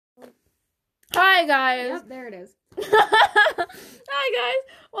Hi guys. Yep, there it is. Hi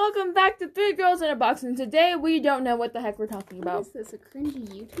guys. Welcome back to Three Girls in a Box, and today we don't know what the heck we're talking about. What is this? A cringy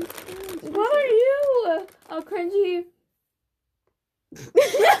YouTube channel? What are you? A cringy.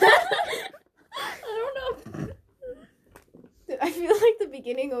 I don't know. I feel like the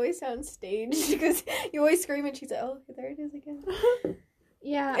beginning always sounds staged because you always scream and she's like, "Oh, there it is again."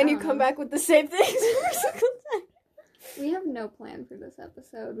 Yeah. And you come back with the same things every single time. We have no plan for this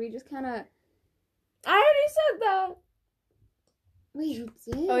episode. We just kind of. I already said that. Wait, you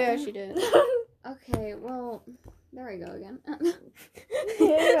did? Oh yeah, she did. Okay, well, there I go again.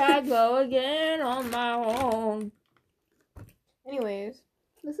 Here I go again on my own. Anyways,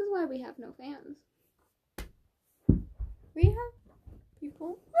 This is why we have no fans. we have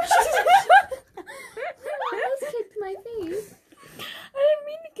people. Almost kicked my face. I didn't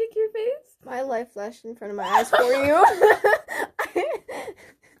mean to kick your face. My life flashed in front of my eyes for you.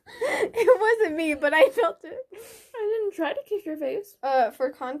 It wasn't me, but I felt it. I didn't try to kick your face. For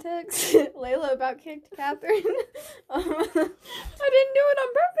context, Layla about kicked Catherine. I didn't do it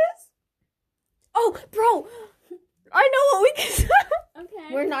on purpose. Oh, bro! I know what we can say.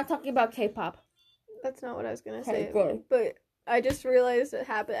 Okay. We're not talking about K-pop. That's not what I was gonna Okay, say. good. But I just realized a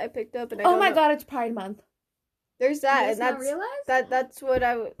habit I picked up, and I Oh don't my know. god, it's Pride Month. There's that, You and just not that's realize? that's what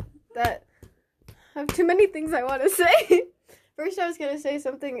I have too many things I want to say. First, I was gonna say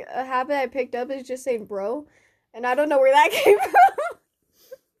something. A habit I picked up is just saying "bro," and I don't know where that came from.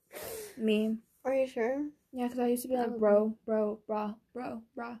 Me. Are you sure? Yeah, because I used to be like, bro, brah.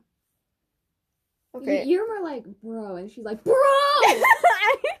 Okay. You're more like, bro, and she's like, bro!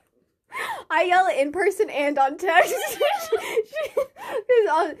 I yell it in person and on text.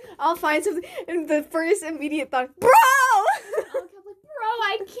 I'll find something, and the first immediate thought, bro! I'm like, bro,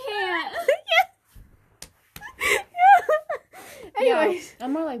 I can't. Anyways. Yeah,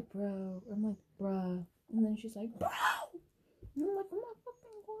 I'm more like, bro. I'm like, bruh. And then she's like, bro. And I'm like, I'm not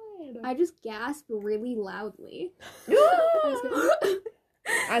fucking quiet. I just gasp really loudly.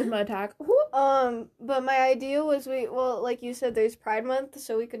 Asthma attack. But my idea was like you said, there's Pride Month,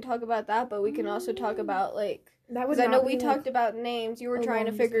 so we can talk about that, but we can also talk about, like, That would because I know not we be, talked about names, you were a trying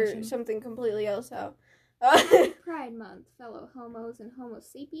to long figure discussion. something completely else out. Pride Month, fellow homos and homo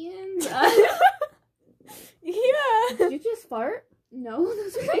sapiens. Yeah. Did you just fart? No,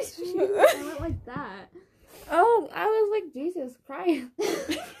 those are my shoes. I went like that. Oh, I was like, Jesus Christ.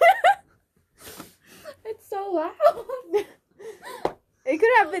 It's so loud. It could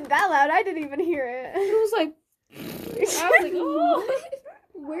have been that loud. I didn't even hear it. It was like, I was like, oh.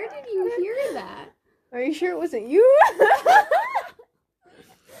 Where did you hear that? Are you sure it wasn't you?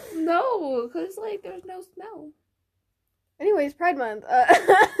 No, because, like, there's no smell. Anyways, Pride Month.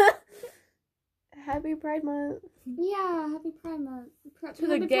 Happy Pride Month. Yeah, happy Pride Month. To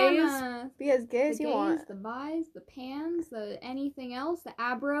the Happy Pride gays. Month. Be as gay The as you gays, want. the bis, the pans, the anything else, the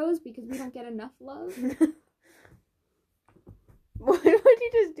abros, because we don't get enough love. What would you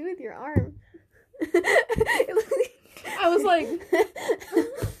just do with your arm? I was like,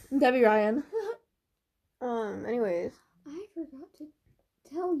 Debbie Ryan. Anyways. I forgot to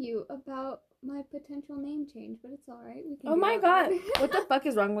tell you about my potential name change, but it's alright. We can Oh do my that god. later. What the fuck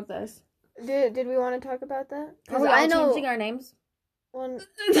is wrong with us? Did we want to talk about that? Are we all changing our names? Well,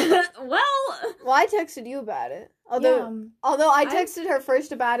 Well, I texted you about it. Although I texted her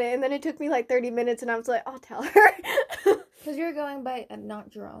first about it, and then it took me like 30 minutes, and I was like, I'll tell her. because you're going by not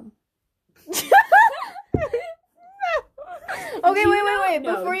Jerome. Okay, wait.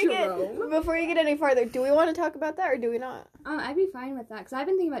 No, Before you get any farther, do we want to talk about that or do we not? I'd be fine with that, because I've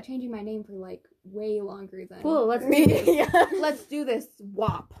been thinking about changing my name for, like, way longer than... Cool, let's do Me, this. yeah. Let's do this.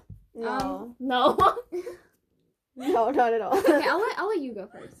 WAP. No, No. no, not at all. Okay, I'll let you go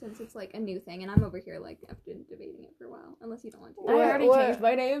first, since it's, like, a new thing, and I'm over here, like, I've been debating it for a while, unless you don't want to. I already What? changed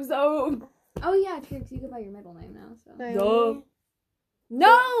my name, so. Oh, yeah, true, because you go by your middle name now, so... Naomi.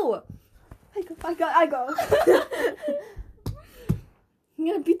 No! I go. I'm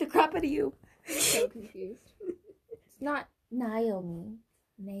gonna beat the crap out of you. I'm so confused. It's not Naomi.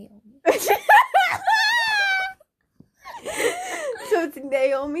 Naomi. So it's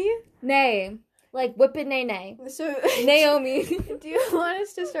Naomi? Nay. Like whip it nay nay. So Naomi. do you want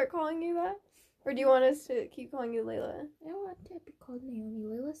us to start calling you that? Or do you want us to keep calling you Layla? I don't want to be called Naomi.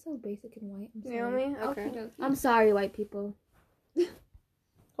 Layla's so basic and white. I'm sorry. Naomi? Okay. Okie I'm sorry, white people.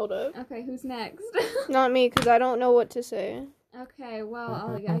 Hold up. dokie. Okay, who's next? Not me, because I don't know what to say. Okay, well,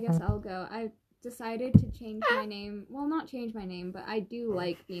 I guess I'll go. I decided to change my name. Well, not change my name, but I do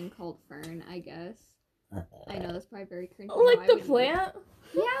like being called Fern, I guess. I know that's probably very cringy. Like I the wouldn't- plant?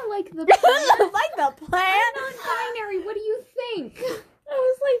 Yeah, like the plant. Like the I'm plant? non-binary. What do you think? I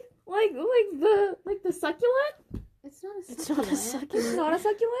was like the A succulent? It's not a It's succulent. not a succulent. It's not a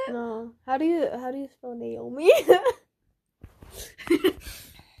succulent? No. How do you spell Naomi?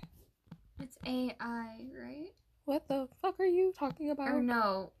 It's AI, right? What the fuck are you talking Or about?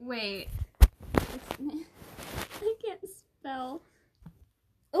 no, wait. I can't spell.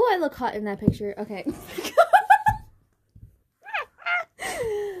 Oh, I look hot in that picture. Okay.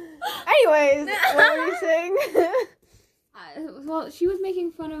 Anyways, what were you saying? Well, she was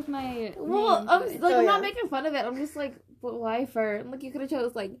making fun of my Well, name, I'm but- like, Oh, I'm yeah. not making fun of it. I'm just like, but why Fern? Like, you could have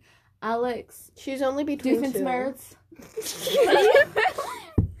chose like Alex She's only between two. Doofenshmirtz.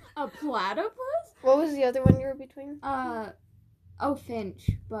 a platypus? What was the other one you were between? Finch,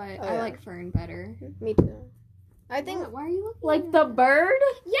 but Oh, I yeah. like Fern better. Me too. I think Why are you looking Like at the that? bird?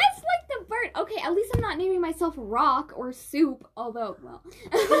 Yes, like the bird. Okay, at least I'm not naming myself Rock or Soup, although, well.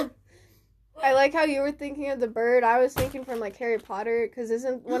 I like how you were thinking of the bird. I was thinking from like Harry Potter, because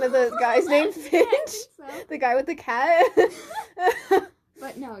isn't one of the guys named Yeah, I Finch? think so. The guy with the cat.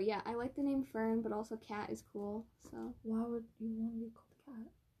 But no, yeah, I like the name Fern, but also Cat is cool, so. Why would you want to be called cat?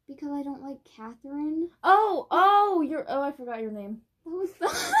 Because I don't like Catherine. I forgot your name. That was the,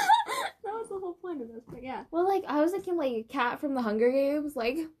 that was the whole point of this, but yeah. Well, like, I was thinking like a cat from the Hunger Games.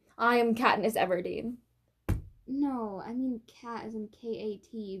 Like, I am Katniss Everdeen. No, I mean Cat as in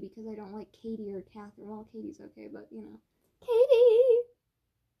K-A-T, because I don't like Katie or Catherine. Well, Katie's okay, but you know.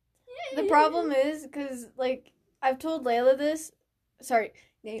 The problem is, because, like, I've told Layla this. Sorry,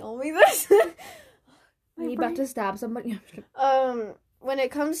 Naomi this. Are you about to stab somebody? When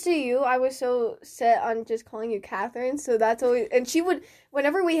it comes to you, I was so set on just calling you Catherine, so that's always, and she would,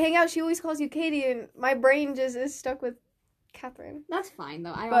 whenever we hang out, she always calls you Katie, and my brain just is stuck with Catherine. That's fine,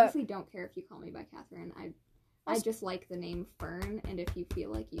 though. I But- honestly don't care if you call me by Catherine. I just like the name Fern, and if you feel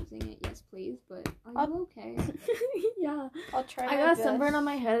like using it, yes, please, but are you okay? Yeah. I'll try I got a sunburn on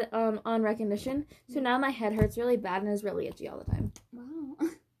my head on recognition, so now my head hurts really bad and is really itchy all the time. Wow.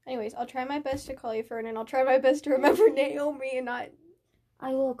 Anyways, I'll try my best to call you Fern, and I'll try my best to remember Naomi and not...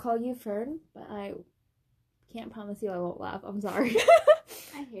 I will call you Fern, but I can't promise you I won't laugh. I'm sorry.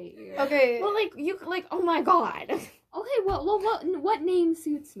 I hate you. Okay. Well, oh my god. Okay, well, what name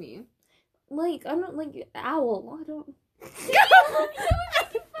suits me? Like, I don't, like, owl. I don't. You're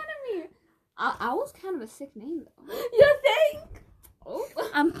making fun of me. Owl's kind of a sick name, though. You think? Oh.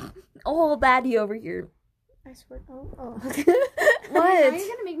 I'm all baddie over here. I swear. Oh. Now What? you're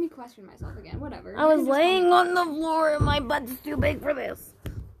gonna make me question myself again. Whatever. I was laying on the floor and my butt's too big for this.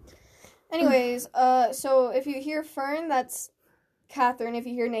 Anyways, so if you hear Fern, that's Catherine. If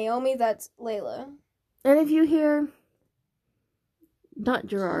you hear Naomi, that's Layla. And if you hear... Not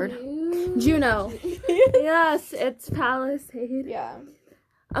Gerard. Juno. Yes, it's Palisade. Yeah.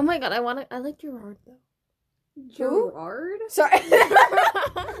 Oh my god, I like Gerard though. Gerard? Sorry.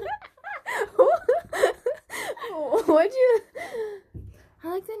 What'd you... I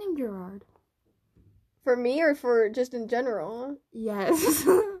like the name Gerard. For me or for just in general? Yes.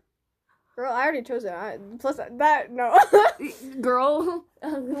 Girl, I already chose it. Plus that, no. Girl.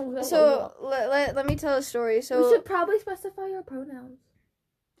 So, let me tell a story. we So, should probably specify your pronouns.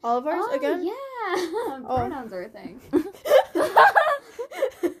 all of ours Oh, again? yeah. Oh. Pronouns are a thing.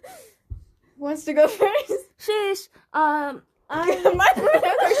 Wants to go first? Sheesh. My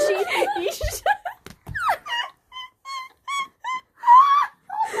pronouns are she, ish.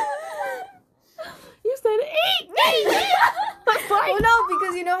 You said eight. Oh no,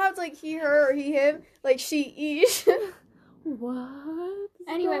 because you know how it's like he, her, or he, him? Like she, ish. What?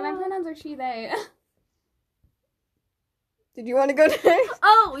 Anyway, my pronouns are she, they. Did you want to go next?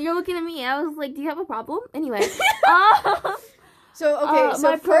 Oh, you're looking at me. I was like, do you have a problem? Anyway. So, okay, so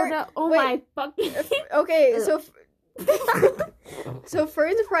my pronoun. Oh wait. my fucking. Okay, so so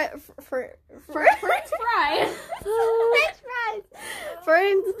Fern's French fry. French fries.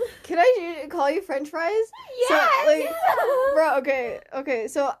 Fern's. Can I call you French fries? Yes. So, like, bro. Okay.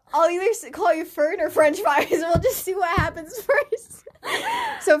 So I'll either call you Fern or French fries. We'll just see what happens first.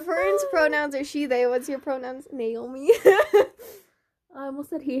 So Fern's pronouns are she, they. What's your pronouns? Naomi. I almost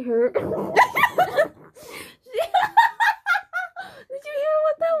said he, her. Did you hear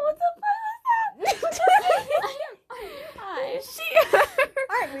what that was about? Hi. She, her.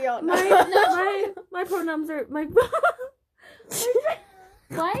 Aren't we all? My pronouns are my.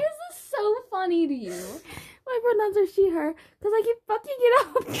 Why is this so funny to you? My pronouns are she, her, because I keep fucking it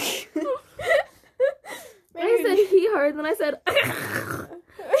up. I said he, her, and then I said. I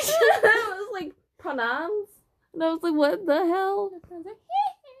was like, pronouns? And I was like, what the hell?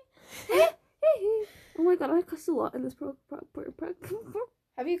 Oh my god, I cuss a lot in this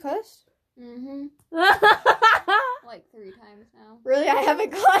Have you cussed? Mm-hmm. Like 3 times now. Really, I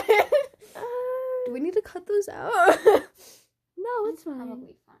haven't caught it. Do we need cut those out? No, it's fine.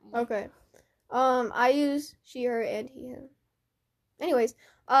 Probably fine. Okay. I use she, her, and he, him. Anyways,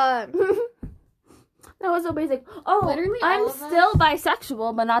 That was so basic. Oh, Literally I'm all of us- still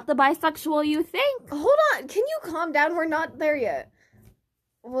bisexual, but not the bisexual you think. hold on. Can you calm down? We're not there yet.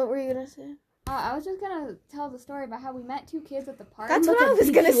 What were you gonna say? I was just gonna tell the story about how we met two kids at the park. That's I'm what I about to was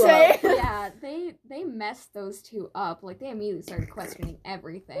beat gonna you say. up. Yeah, they messed those two up. Like, they immediately started questioning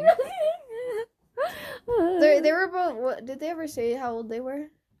everything. They were both. What did they ever say how old they were?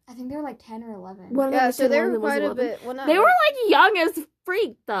 I think they were like 10 or 11. One of them Yeah, was so 10, they one of were them was quite a 11. bit. Well, not They were like young as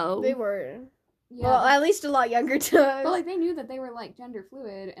freak though. They were. Yeah, Well, at least a lot younger to us. but like they knew that they were like gender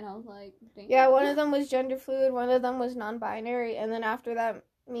fluid, and I was like, dang. Yeah, one of them was gender fluid, one of them was non-binary, and then after that,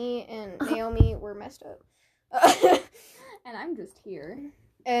 me and Naomi were messed up. And I'm just here.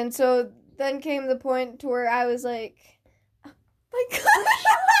 And so then came the point to where I was like, oh my gosh.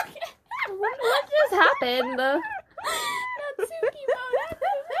 What just happened? Natsuki mode.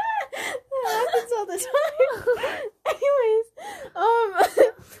 That happens all the time. Anyways,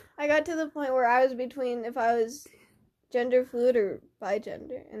 I got to the point where I was between if I was gender fluid or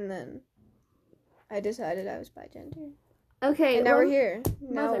bigender, and then I decided I was bigender. Okay, And now well, we're here.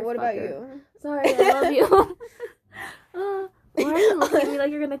 Now, what about motherfucker. you? Sorry, I love you. Why are you looking at me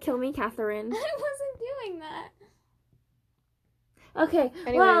like you're gonna kill me, Catherine? I wasn't doing that. Okay,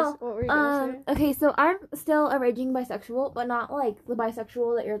 Anyways, well, what were you gonna say? okay, so I'm still a raging bisexual, but not like the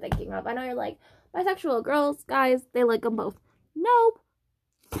bisexual that you're thinking of. I know you're like, bisexual girls, guys, they like them both. Nope.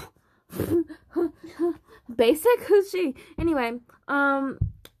 Basic? Who's she? Anyway,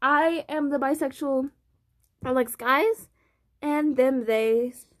 I am the bisexual that likes guys and them,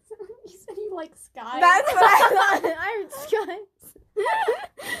 theys. You said you like Sky. That's what I thought. I heard skies.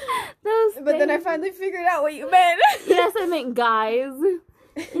 Those But then I things. finally figured out what you meant. Yes, I meant guys.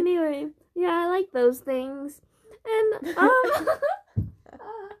 Anyway, yeah, I like those things. And,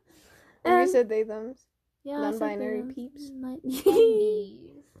 And you and- said they thumbs. yeah, I said Non-binary them. peeps.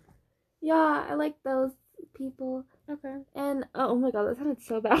 Yeah, I like those people. Okay. And oh my god, that sounded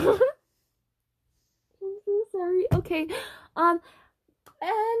so bad. I'm so sorry. Okay. And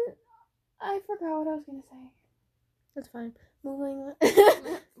I forgot what I was gonna say. That's fine. Moving on.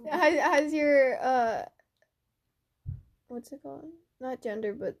 has your what's it called? Not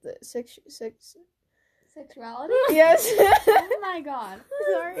gender, but the sex. Sexuality? Yes. Oh my god.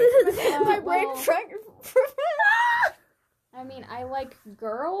 Sorry. My brain well- I mean, I like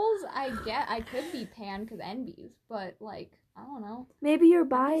girls. I could be pan because envies, but like, I don't know. Maybe you're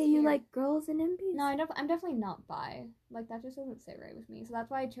bi. just You here. like girls and MPs. No, I'm definitely not bi. Like, that just doesn't sit right with me. So that's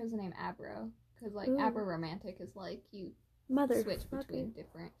why I chose the name Abro. Because, like, Ooh. Abro romantic is like you Mother. switch between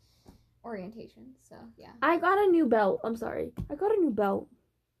different orientations. So, yeah. I got a new belt. I'm sorry. I got a new belt.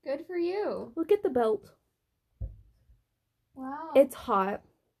 Good for you. Look at the belt. Wow. It's hot.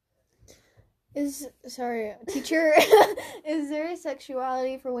 Teacher, is there a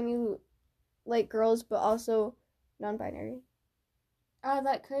sexuality for when you like girls but also non-binary?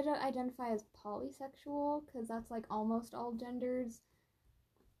 That could identify as polysexual, because that's like almost all genders.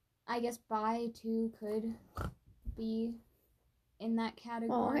 I guess bi too could be in that Oh,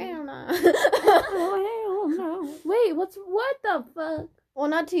 category. hell no. Oh hell no! Wait, what the fuck? Well,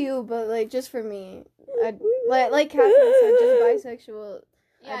 not to you, but like just for me. Like Catherine said, just bisexual.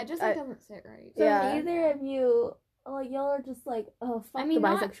 Yeah, I- it just I- like doesn't sit right. So Yeah. neither of you, like y'all are just like, oh fuck I mean, the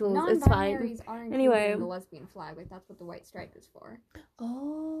bisexuals. It's fine. non-binaries are included Anyway. in the lesbian flag. Like, that's what the white stripe is for.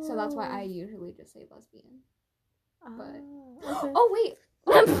 Oh. So that's why I usually just say lesbian. Okay. Oh, wait.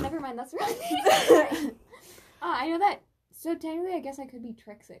 Oh, no, never mind. That's right. I know that. So technically, I guess I could be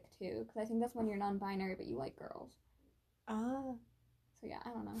trixic, too. Because I think that's when you're non-binary, but you like girls. Ah. So yeah, I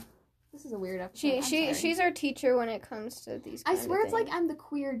don't know. This is a weird episode. I'm sorry. She's our teacher when it comes to these. I kind of swear it's like things. I'm the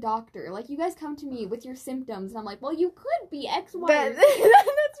queer doctor. Like, you guys come to me with your symptoms, and I'm like, well, you could be X, Y, But or that's Z.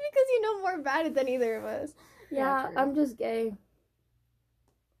 because you know more about it than either of us. Yeah, true. I'm just gay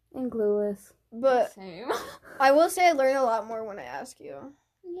and clueless. But Same. I will say I learned a lot more when I ask you.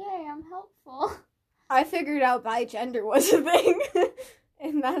 Yay, I'm helpful. I figured out bigender was a thing,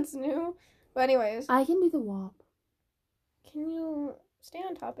 and that's new. But anyways, I can do the WAP. can you stay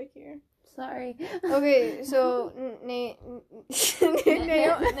on topic here? Sorry. Okay, so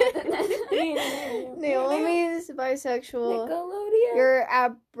Naomi's bisexual. Nickelodeon. You're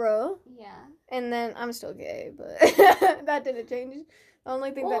abro, Yeah. and then I'm still gay, but that didn't change. The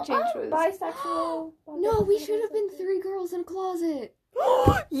only thing that changed was bisexual. No, we should have been 3 girls in a closet.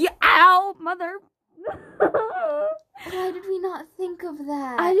 Yeah, ow, mother. Why did we not think of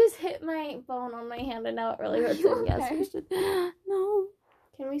that? I just hit my phone on my hand and now it really hurts. You And yes, okay? we should. No.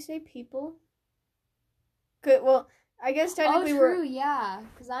 Can we say people? Good. Well, I guess technically true, yeah.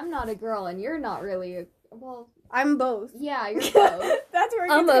 Because I'm not a girl and you're not really a... Well, I'm both. yeah, you're both. That's where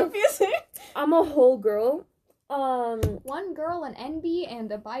it I'm gets a- confusing. I'm a whole girl. One girl, an NB, and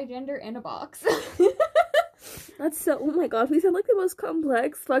a bigender in a box. That's so. Oh my god, we sound like the most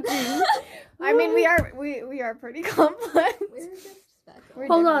complex fucking. I mean, we are pretty complex. We're just special. We're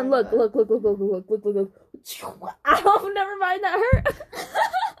Hold on, different, look. Ow, never mind, that hurt.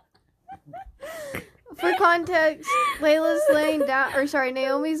 For context, Layla's laying down, or sorry,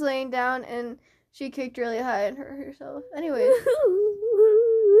 Naomi's laying down, and she kicked really high and hurt herself. Anyways,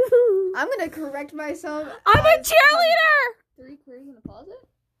 I'm gonna correct myself. I'm a cheerleader. 3 queers in a closet?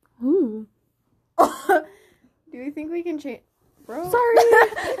 Ooh. Do you think we can change? Bro, Sorry.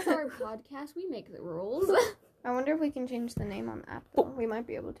 It's our podcast. We make the rules. I wonder if we can change the name on the app. Though. We might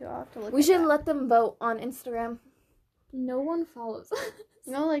be able to. I'll have to look. We at should that. let them vote on Instagram. No one follows us.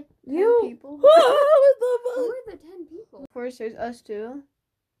 No, like 10 You. people. Who are the 10 people? Of course, there's us too.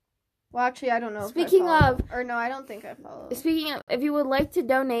 Well, actually, I don't know. Speaking if I follow. of- or no, I don't think I follow. Speaking of, if you would like to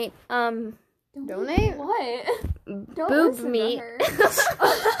donate, Donate? What? Don't boob listen meat. to her.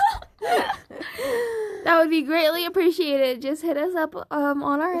 that would be greatly appreciated. Just hit us up on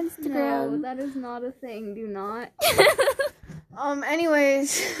our No, Instagram. that is not a thing. Do not.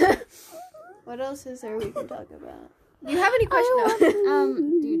 Anyways, what else is there we can talk about? Do you have any questions?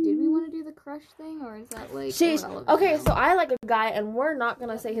 Dude, did we want to do the crush thing, or is that like She's irrelevant okay. now? So I like a guy, and we're not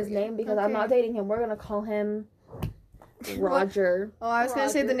gonna say his name because I'm not Okay. dating him. We're gonna call him Roger. Oh, I was gonna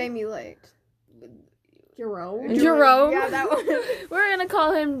say the Roger. name you liked. Jerome. Jerome. Yeah, that one. We're gonna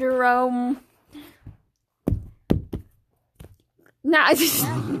call him Jerome. Nah,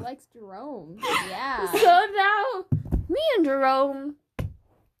 Yeah, he likes Jerome. Yeah. so now me and Jerome,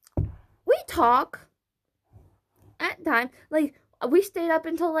 we talk at time. Like we stayed up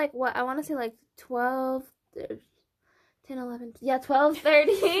until like what I want to say like 12, 10, 11. Yeah,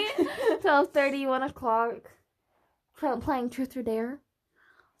 12:30, 12:30, 1 o'clock. Playing Truth or Dare.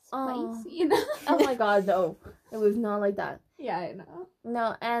 Spicy, you know? Oh my god, no. It was not like that. Yeah, I know.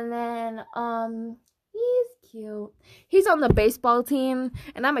 No, and then he's cute. He's on the baseball team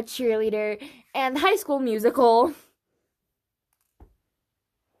and I'm a cheerleader and High School Musical.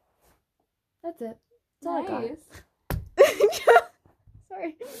 That's it. That's all I got. Nice.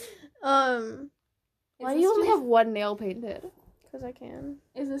 Sorry. Why do you only have one nail painted? Because I can.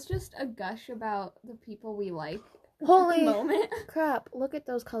 Is this just a gush about the people we like? at Holy the moment. crap, look at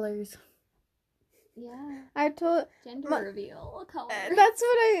those colors. Yeah. I told. Gender My- reveal color. That's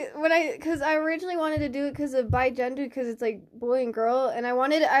because I originally wanted to do it because of bigender, because it's like boy and girl, and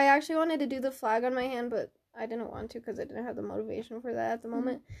I actually wanted to do the flag on my hand, but I didn't want to because I didn't have the motivation for that at the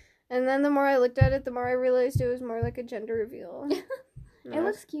moment. And then the more I looked at it, the more I realized it was more like a gender reveal. It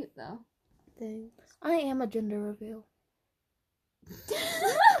looks cute though. Thing. I am a gender reveal.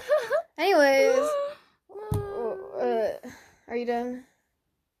 Anyways, are you done?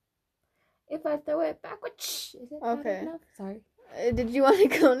 If I throw it backwards, is it bad Okay. enough? Sorry. Did you want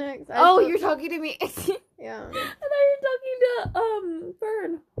to go next? You're talking to me. I thought Yeah. you were talking to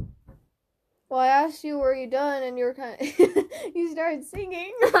Fern. Well, I asked you, were you done, and you were kind of you started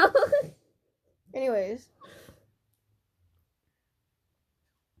singing. Anyways,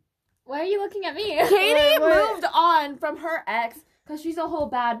 Why are you looking at me? Katie What? moved on from her ex because she's a whole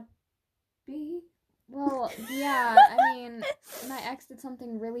bad bee. Well, yeah, I mean, my ex did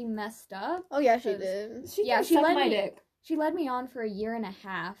something really messed up. oh yeah, she 'Cause- did. Yeah, she sucked let my me- dick. She led me on for 1.5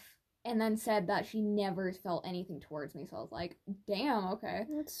 years and then said that she never felt anything towards me. So I was like, damn, okay.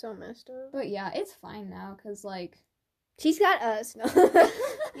 That's so messed up. But yeah, it's fine now because, like, She's got us. No.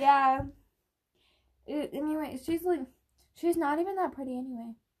 Yeah. Anyway, she's not even that pretty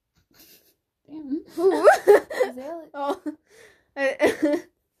anyway. damn. Who? Azalea. Oh.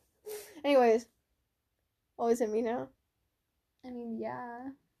 Anyways, always hit me now. I mean, yeah.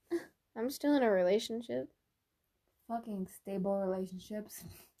 I'm still in a relationship. Fucking stable relationships.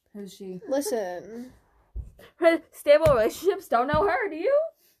 Who's she? Listen, Her stable relationships don't know her, do you?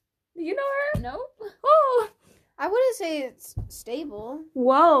 Do you know her? Nope. Oh. I wouldn't say it's stable. Are you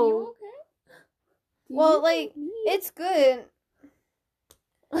Whoa. okay? Well, like, it's good.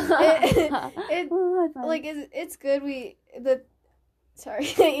 It's good. Sorry,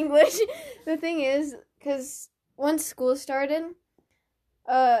 English. The thing is, because once school started,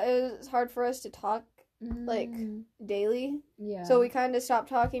 it was hard for us to talk like daily. Yeah. So we kind of stopped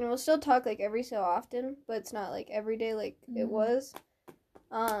talking. We'll still talk like every so often, but it's not like every day like it was.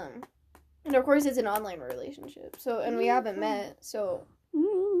 And of course it's an online relationship. So and we haven't met, so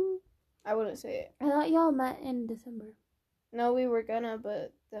I wouldn't say it. I thought y'all met in December. No, we were gonna,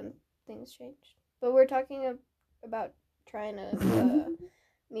 but then things changed. but we're talking about trying to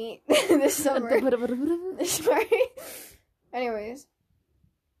meet this summer. Sorry. Anyways,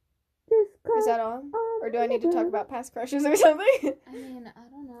 is that all? Or do I need to talk about past crushes or something? I mean, I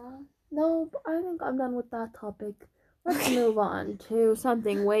don't know. No, I think I'm done with that topic. Let's move on to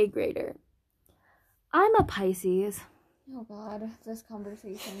something way greater. I'm a Pisces. Oh God, this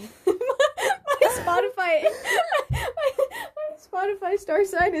conversation. my Spotify star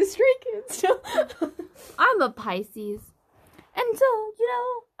sign is Stray Kids. I'm a Pisces. And so,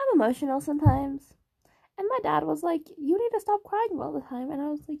 I'm emotional sometimes. And my dad was like, you need to stop crying all the time. And I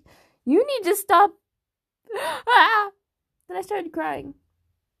was like, you need to stop. Then I started crying.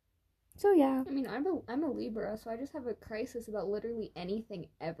 So yeah. I mean, I'm a Libra, so I just have a crisis about literally anything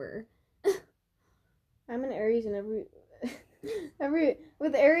ever. I'm an Aries, and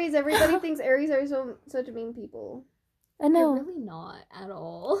with Aries, everybody thinks Aries are such mean people. I know. They're really not at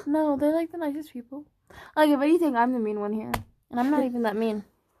all. No, they're like the nicest people. Like, if anything, I'm the mean one here. And I'm not even that mean.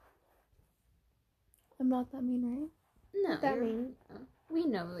 I'm not that mean, right? No, That mean. we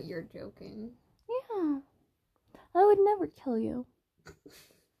know that you're joking. Yeah. I would never kill you.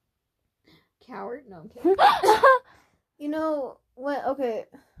 Coward? No, I'm kidding. You know what? Okay.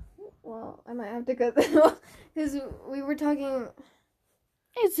 Well, I might have to cut that because we were talking.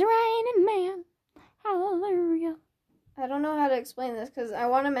 It's raining, man. Hallelujah. I don't know how to explain this because I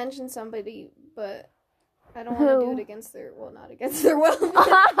want to mention somebody, but I don't want to do it against their not against their will.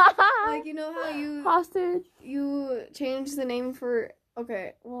 Like, you know how you Hostage. you changed the name for.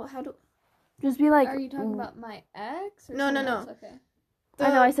 Okay. Well, how do? Just be like. Are you talking about my ex? Or No, someone no. else? Okay. The I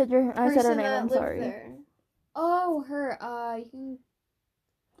know. I said her person name. that I'm lived sorry. there. Oh, her. You can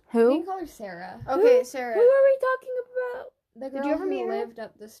Who? call her Sarah. Okay, Sarah. Who are we talking about? The Did girl you ever who meet her? lived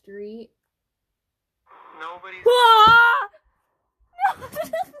up the street. Nobody's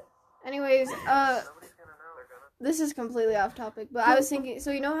Anyways, nobody's gonna know. They're gonna. this is completely off topic, but I was thinking.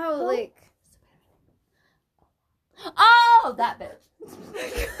 So you know how like. Oh, that bitch.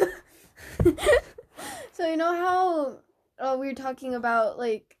 So you know how we were talking about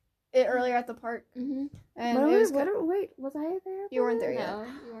like it earlier at the park, Mm-hmm. and it was Wait, was I there? you weren't there yet, No,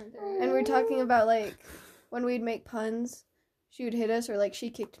 you weren't there. and we were talking about like when we'd make puns, she would hit us or like she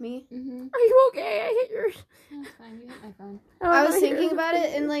kicked me. Mm-hmm. Are you okay? I hit your. That's fine. You hit my phone. I was thinking about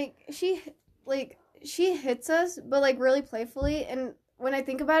it, and like she hits us, but like really playfully, and when I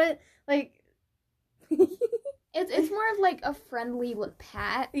think about it, like. It's more of like a friendly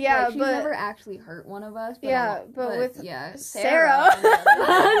pat. Yeah, like, she's but- never actually hurt one of us. But Yeah, but with yeah, Sarah.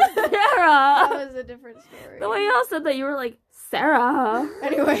 Sarah. That was a different story. The way y'all said that, you were like, Sarah.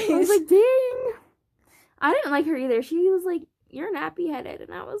 Anyways. I was like, dang. I didn't like her either. She was like, you're nappy headed.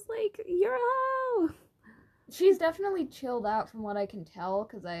 And I was like, you're a hoe. She's definitely chilled out from what I can tell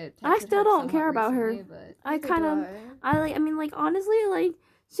because I still don't care about her. But I Neither kind do of, I mean, like, honestly, like,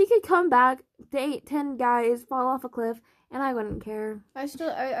 she could come back, date 10 guys, fall off a cliff, and I wouldn't care. I still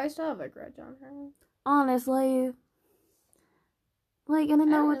have a grudge on her. Honestly. Like, and I I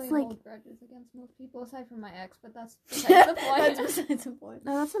know don't it's really like, hold grudges against most people aside from my ex, but that's besides the point. That's besides the point.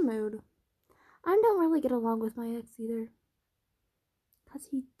 no, that's a mood. I don't really get along with my ex either. Because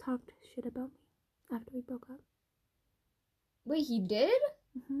he talked shit about me after we broke up. Wait, he did?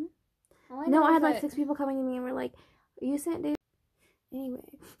 hmm All No, know I is had like that- 6 people coming to me and were like, you sent Dave. Anyway.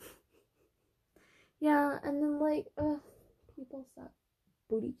 Yeah, and then like, people suck.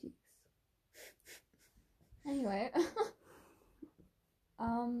 Booty cheeks. Anyway.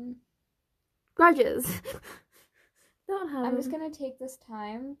 Grudges. Don't have I'm just them. gonna take this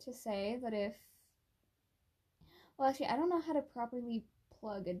time to say that if... Well, actually, I don't know how to properly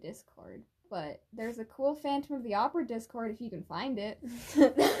plug a Discord, but there's a cool Phantom of the Opera Discord if you can find it.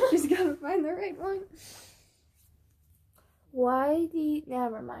 Just gotta find the right one. Why do you...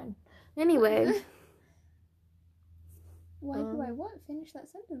 Never mind. Anyway. Why do I what? Finish that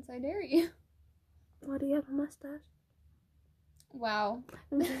sentence, I dare you. Why do you have a mustache? Wow.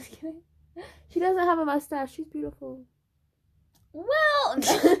 I'm just kidding. She doesn't have a mustache. She's beautiful. Well, no,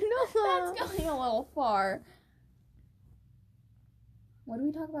 that's going a little far. What do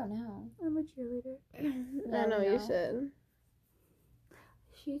we talk about now? I'm a cheerleader. I know you No. said.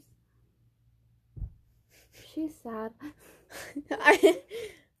 She's sad.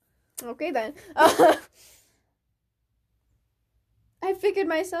 Okay then. I figured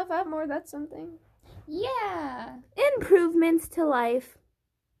myself out more. That's something. Yeah. Improvements to life.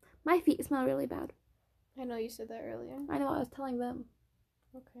 My feet smell really bad. I know you said that earlier. I know, I was telling them.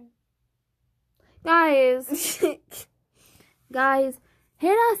 Okay. Guys,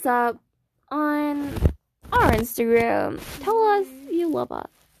 hit us up on our Instagram. Tell us you love us.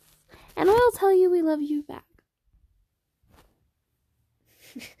 And we'll tell you we love you back.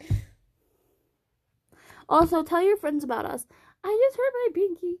 Also, tell your friends about us. I just hurt my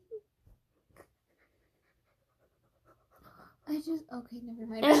pinky. Okay, never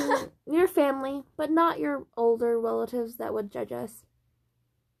mind. And your family, but not your older relatives that would judge us.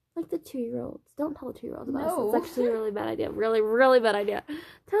 Like the 2-year-olds. Don't tell the 2-year-olds about us. No. It's actually a really bad idea. Really, really bad idea.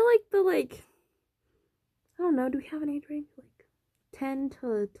 Tell I don't know, do we have an age range? 10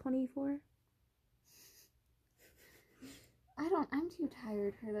 to 24? I'm too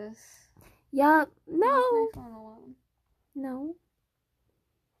tired for this. Yeah, Leave no. my phone alone. No.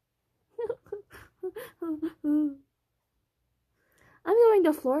 I'm going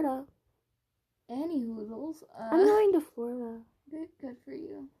to Florida. Any hoodles. I'm going to Florida. Good for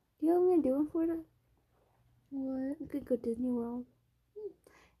you. Do you know what I'm going to do in Florida? What? We could go Disney World.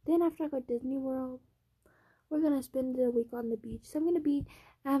 Then after I go Disney World, we're going to spend a week on the beach. So I'm going to be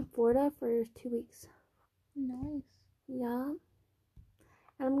in Florida for 2 weeks. Nice. Yeah.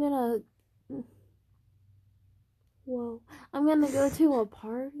 And I'm going to... Whoa. I'm going to go to a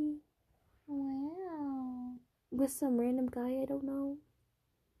party Wow. with some random guy I don't know.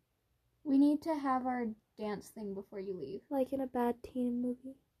 We need to have our dance thing before you leave. Like in a bad teen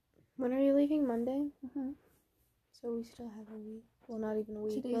movie. When are you leaving? Monday? Mm-hmm. So we still have a week. Well, not even a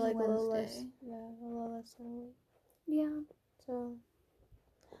week, Today's but like a little less. Wednesday. Yeah, a little less than a week. Yeah. So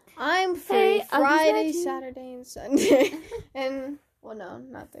I'm free Hey, I'm Friday, ready. Saturday, and Sunday. And well, no,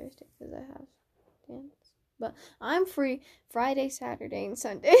 not Thursday because I have dance. But I'm free Friday, Saturday, and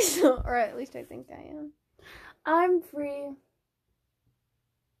Sunday. So, or at least I think I am. I'm free.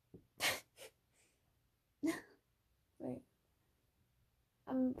 Wait.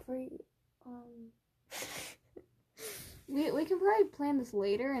 I'm free. We can probably plan this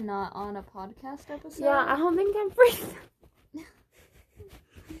later and not on a podcast episode. Yeah, I don't think I'm free.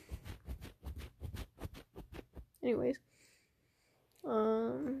 Anyways.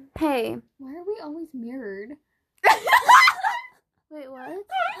 Hey. Why are we always mirrored? Wait, what?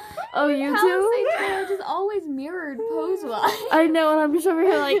 Oh, you How two? is it just always mirrored pose-wise? I know, and I'm just over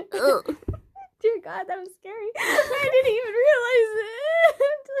here like, ugh. Dear God, that was scary. I didn't even realize it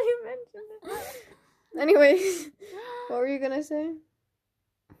until you mentioned it. Anyways, what were you gonna say?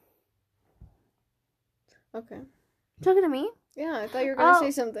 Okay. Talking to me? Yeah, I thought you were gonna Oh.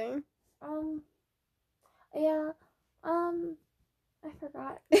 say something. Yeah, I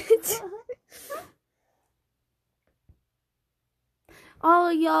forgot.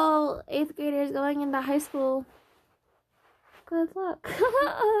 All y'all 8th graders going into high school, good luck.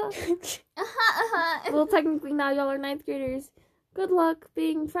 Well, technically now y'all are 9th graders. Good luck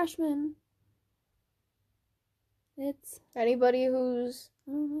being freshmen. It's, Anybody who's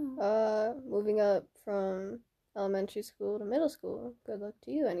I don't know. moving up from elementary school to middle school, good luck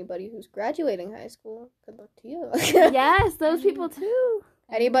to you. Anybody who's graduating high school, good luck to you. Yes, those people too.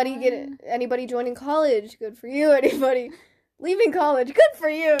 Anybody joining college, good for you. Anybody leaving college, good for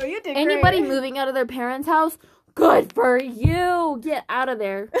you. You did Anybody great. moving out of their parents' house, good for you. Get out of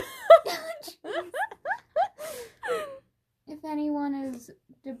there. If anyone is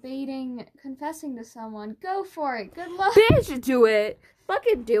debating confessing to someone, go for it. Good luck. Bitch, do it.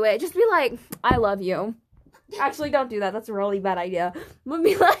 Fucking do it. Just be like, I love you. Actually, don't do that. That's a really bad idea. But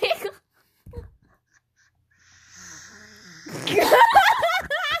be like...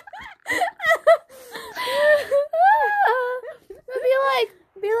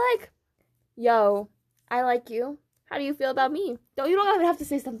 Be like, yo, I like you. How do you feel about me? You don't even have to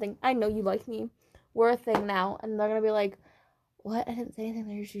say something. I know you like me. We're a thing now. And they're gonna be like, what? I didn't say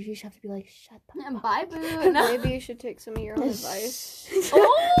anything. You just have to be like, shut the fuck Bye, boo. No. Maybe you should take some of your own advice.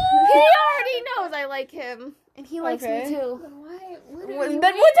 Oh, he already knows I like him. And he likes Okay. me too. Why? What Then are you what's waiting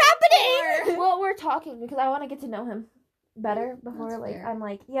happening? Well, we're talking because I want to get to know him better before That's like fair. I'm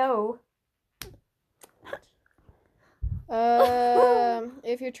like, yo.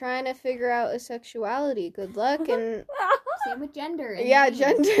 If you're trying to figure out a sexuality, good luck. And Same with gender. and yeah, names.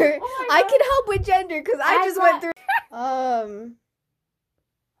 gender. Oh my I God. can help with gender because I I just got- went through.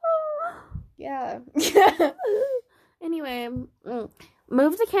 Yeah. Anyway,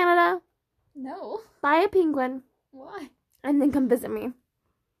 move to Canada, No. buy a penguin, Why? and then come visit me.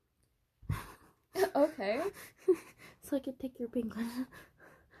 Okay. So I can take your penguin.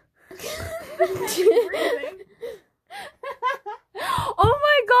 Breathing. Oh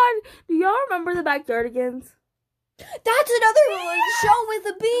my God! Do y'all remember the Backyardigans? That's another show with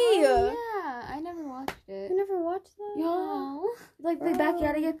a bee. Oh, yeah, I never watched it. You never watched that? Yeah. No. Like the Oh.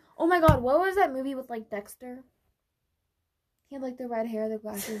 Backyardigans. Oh my God! What was that movie with like Dexter? He had like the red hair, the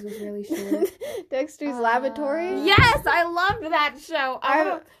glasses was really short. Dexter's Laboratory. Yes, I loved that show.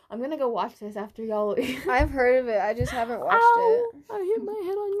 I've- I'm gonna go watch this after y'all leave. I've heard of it. I just haven't watched Ow, I hit my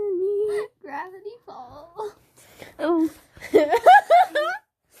head on your knee. Gravity Falls. Oh. it.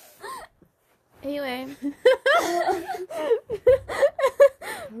 Anyway,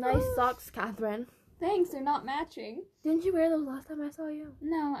 nice socks, Catherine. Thanks, they're not matching. Didn't you wear those last time I saw you?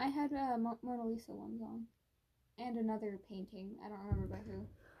 No, I had Mona Lisa ones on. And another painting. I don't remember by who.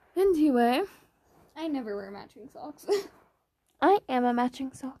 Anyway, I never wear matching socks. I am a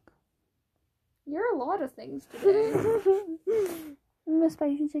matching sock. You're a lot of things today. I'm a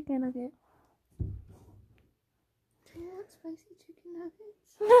spicy chicken nugget. What spicy chicken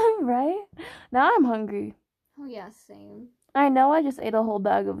nuggets? Right? Now I'm hungry. Oh yeah, same. I know I just ate a whole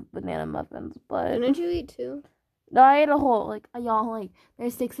bag of banana muffins, but Didn't you eat 2? no, I ate a whole, like, y'all, like,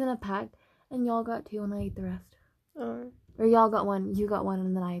 there's 6 in a pack, and y'all got 2 and I ate the rest. Oh. Or y'all got 1, you got 1,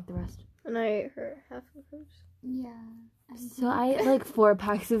 and then I ate the rest. And I ate half of hers. Yeah. So I ate, like, 4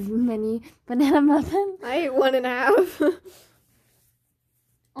 packs of mini banana muffins. I ate 1.5.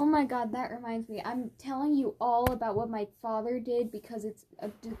 Oh my god, that reminds me. I'm telling you all about what my father did because it's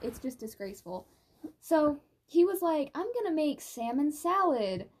just disgraceful. So he was like, "I'm gonna make salmon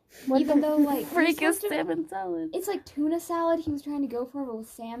salad," even though like freak is supposed to- salmon salad? it's like tuna salad. He was trying to go for, but with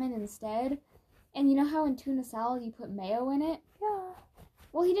salmon instead. And you know how in tuna salad you put mayo in it? Yeah.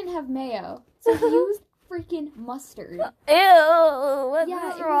 Well, he didn't have mayo, so he used freaking mustard. Ew, what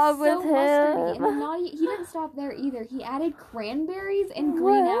Yeah, is it wrong was so with mustardy. him? And not, he didn't stop there either. He added cranberries and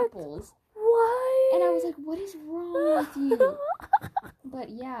green What? apples. Why? And I was like, what is wrong with you? But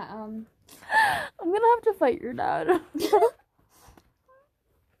yeah, I'm gonna have to fight your dad.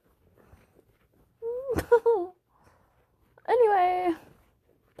 Anyway,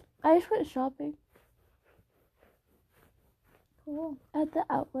 I just went shopping cool. at the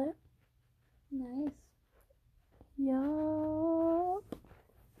outlet. Nice. Yup.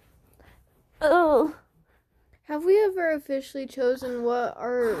 Oh, Have we ever officially chosen what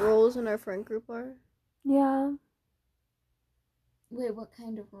our roles in our friend group are? yeah. Wait, what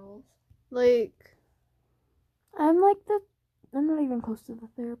kind of roles? Like, I'm not even close to the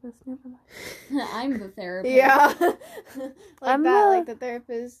therapist. Never mind. I'm the therapist. yeah. I'm the- like the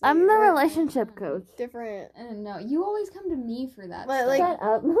therapist. I'm the or relationship coach. different, No, you always come to me for that But, stuff. like- Shut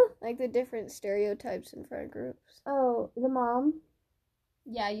up. like the different stereotypes in friend groups. Oh, the mom.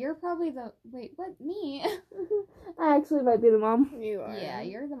 Yeah, you're probably the... Wait, what? Me? I actually might be the mom. You are. Yeah,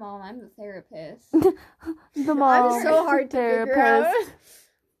 you're the mom. I'm the therapist. The mom. I'm so hard to figure out.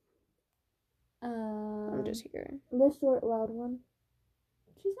 I'm just here. The short, loud one.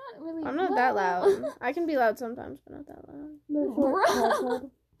 She's not really... I'm not that loud. I can be loud sometimes, but not that loud. The short, Bro. loud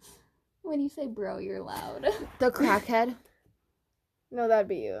one. When you say bro, you're loud. The crackhead. No, that'd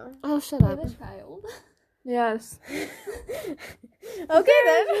be you. Oh, shut You're up. the child. Yes. Okay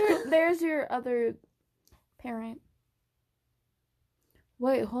then. There's your other parent.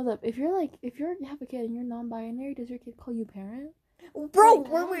 Wait, hold up. If you have a kid and you're non-binary, does your kid call you parent? Bro,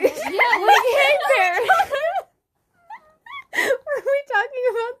 were we? Yeah, Hey, parent. Were we talking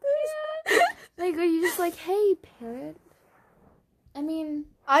about this? Like, are you just like, hey, parent? I mean...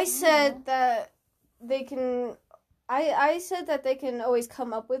 I said that they can. I said that they can always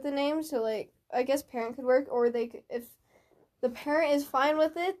come up with a name. So like, I guess parent could work, or they could, if the parent is fine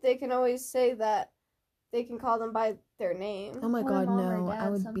with it, they can always say that they can call them by their name. Oh my Or god, mom or no. dad, I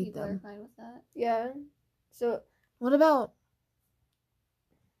would some beat people are them. fine with that. Yeah. So What about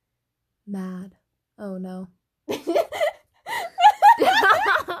mad? Oh, no. We're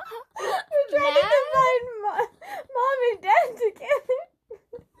trying to combine mom and dad together.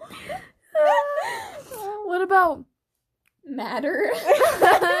 What about... Matter.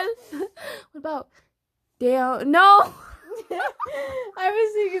 what about... Damn... No! I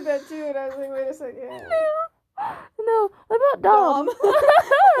was thinking that too, and I was like, wait a second. No. What about Dom?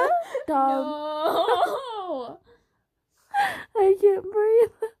 Dom. No. I can't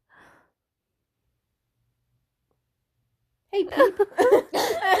breathe. Hey, peep.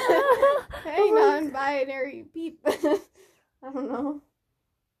 Hey, non-binary peep. I don't know.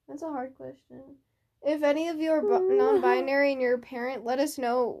 That's a hard question. If any of you are non-binary and you're a parent, let us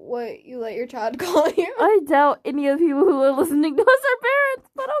know what you let your child call you. I doubt any of the people who are listening to us are parents,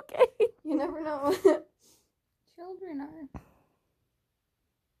 but okay. You never know. Children are.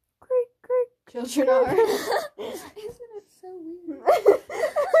 Creak, creak. Children are. Isn't it so weird?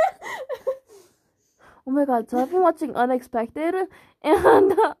 Oh my god, so I've been watching Unexpected, and,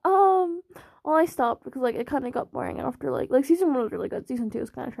 well, I stopped because, like, it kind of got boring after, like, season 1 was really good, season 2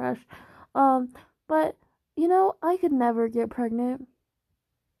 is kind of trash, but You know, I could never get pregnant.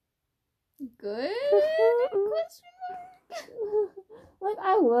 Good question mark. Like,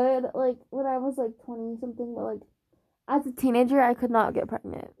 I would, like, when I was, like, 20 something, but, like, as a teenager, I could not get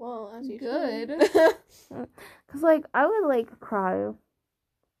pregnant. Well, as you Good. should. Because, like, I would, like, cry.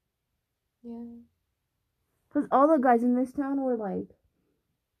 Yeah. Because all the guys in this town were, like,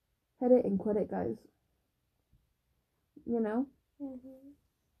 hit it and quit it guys. You know? Mm-hmm.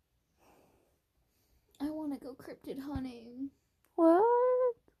 I want to go cryptid hunting. What?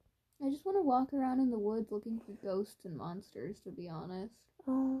 I just want to walk around in the woods looking for ghosts and monsters, to be honest.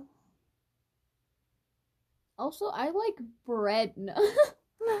 Oh. Also, I like bread.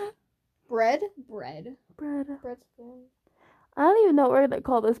 Bread? Bread. Bread. Bread's good. I don't even know what we're going to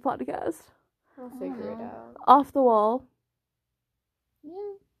call this podcast. I'll I figure don't it know. out. Off the wall.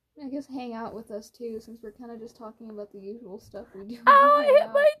 Yeah. I guess hang out with us too, since we're kind of just talking about the usual stuff we do. Ow, I Hang hit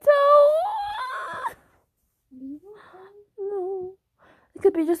out. my toe! Are you okay? No. It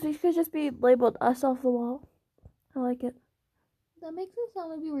could just be labeled us off the wall. I like it. That makes it sound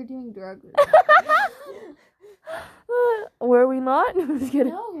like we were doing drugs. Were we not? I'm just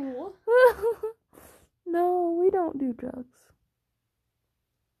kidding. No. No, we don't do drugs.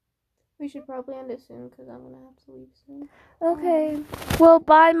 We should probably end it soon because I'm going to have to leave soon. Okay. Well,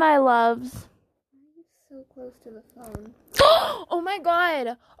 bye, my loves. So close to the phone. Oh my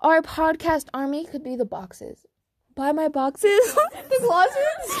god. Our podcast army could be the boxes. Buy my boxes. The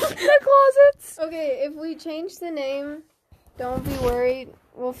closets? The closets. Okay, if we change the name, don't be worried.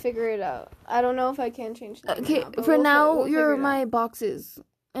 We'll figure it out. I don't know if I can change the name. Okay, now, but for now, we'll you're figure it my out. boxes.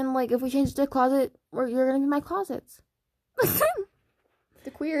 And, like, if we change the closet, you're gonna be my closets.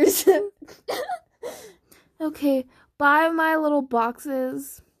 The queers. Okay, bye, my little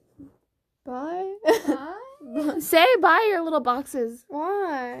boxes. Bye. Bye. Say bye, your little boxes.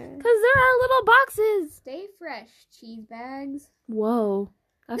 Why? Because there are little boxes. Stay fresh, cheese bags. Whoa.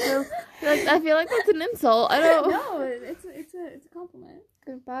 I feel like that's an insult. I don't No, it's a compliment.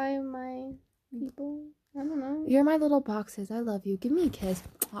 Goodbye, my people. I don't know. You're my little boxes. I love you. Give me a kiss.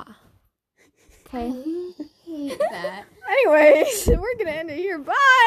 Mwah. Okay. I hate that. Anyways, we're gonna end it here. Bye!